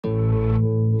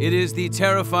It is the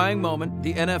terrifying moment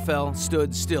the NFL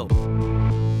stood still,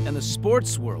 and the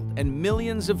sports world and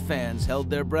millions of fans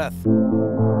held their breath.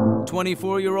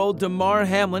 24-year-old Damar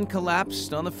Hamlin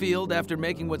collapsed on the field after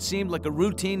making what seemed like a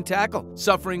routine tackle,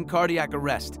 suffering cardiac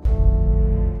arrest.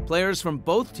 Players from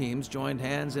both teams joined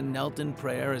hands and knelt in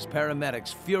prayer as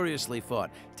paramedics furiously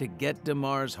fought to get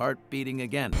Damar's heart beating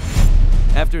again.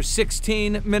 After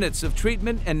 16 minutes of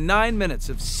treatment and 9 minutes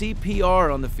of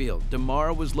CPR on the field,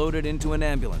 Damar was loaded into an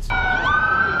ambulance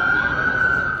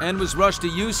and was rushed to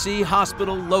UC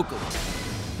Hospital locally.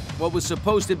 What was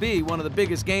supposed to be one of the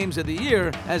biggest games of the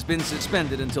year has been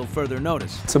suspended until further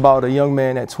notice. It's about a young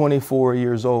man at 24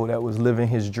 years old that was living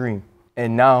his dream,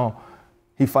 and now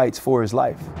he fights for his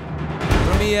life.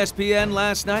 From ESPN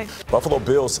last night, Buffalo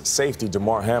Bills safety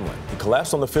Damar Hamlin. He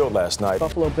collapsed on the field last night.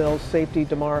 Buffalo Bills safety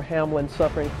Damar Hamlin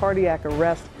suffering cardiac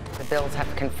arrest. The Bills have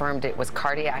confirmed it was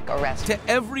cardiac arrest. To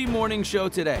every morning show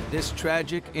today, this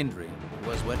tragic injury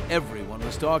was what everyone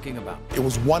was talking about. It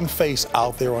was one face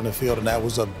out there on the field, and that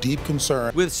was of deep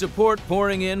concern. With support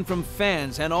pouring in from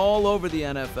fans and all over the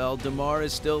NFL, Damar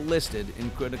is still listed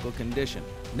in critical condition.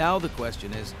 Now the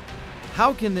question is,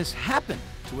 how can this happen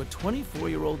to a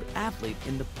 24-year-old athlete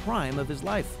in the prime of his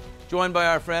life? Joined by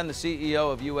our friend, the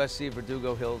CEO of USC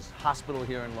Verdugo Hills Hospital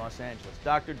here in Los Angeles,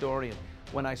 Dr. Dorian.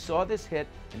 When I saw this hit,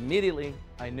 immediately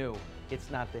I knew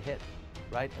it's not the hit,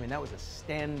 right? I mean, that was a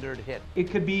standard hit. It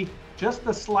could be just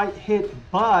a slight hit,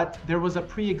 but there was a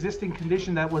pre-existing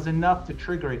condition that was enough to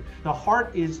trigger it. The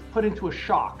heart is put into a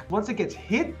shock. Once it gets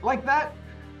hit like that,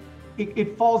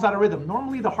 it falls out of rhythm.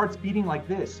 Normally the heart's beating like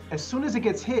this. As soon as it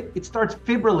gets hit, it starts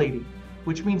fibrillating,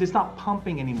 which means it's not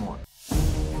pumping anymore.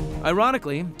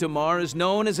 Ironically, Damar is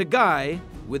known as a guy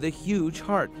with a huge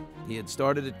heart. He had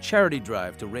started a charity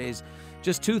drive to raise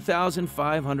just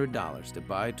 $2,500 to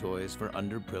buy toys for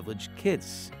underprivileged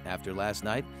kids. After last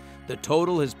night, the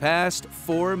total has passed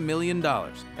 $4 million.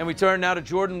 And we turn now to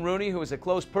Jordon Rooney, who is a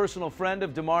close personal friend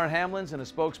of Damar Hamlin's and a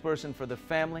spokesperson for the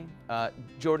family.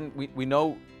 Jordan, we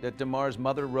know that Damar's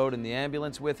mother rode in the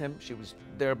ambulance with him. She was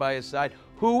there by his side.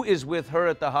 Who is with her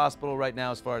at the hospital right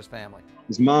now as far as family?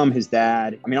 His mom, his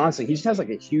dad. I mean, honestly, he just has like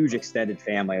a huge extended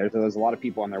family. There's a lot of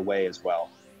people on their way as well.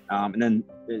 And then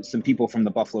some people from the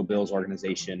Buffalo Bills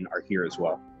organization are here as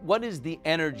well. What is the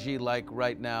energy like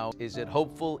right now? Is it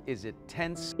hopeful? Is it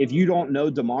tense? If you don't know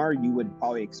Damar, you would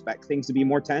probably expect things to be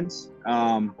more tense.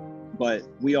 But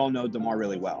we all know Damar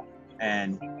really well.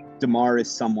 And Damar is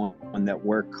someone that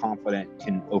we're confident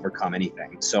can overcome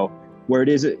anything. So where it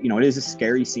is a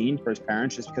scary scene for his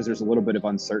parents just because there's a little bit of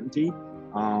uncertainty.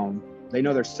 They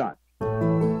know their son.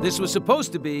 This was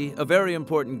supposed to be a very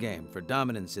important game for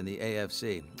dominance in the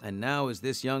AFC. And now as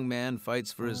this young man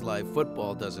fights for his life,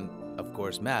 football doesn't, of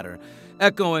course, matter,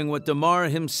 echoing what Damar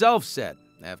himself said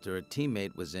after a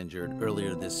teammate was injured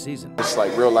earlier this season. It's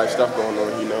like real life stuff going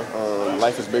on, you know.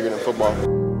 Life is bigger than football.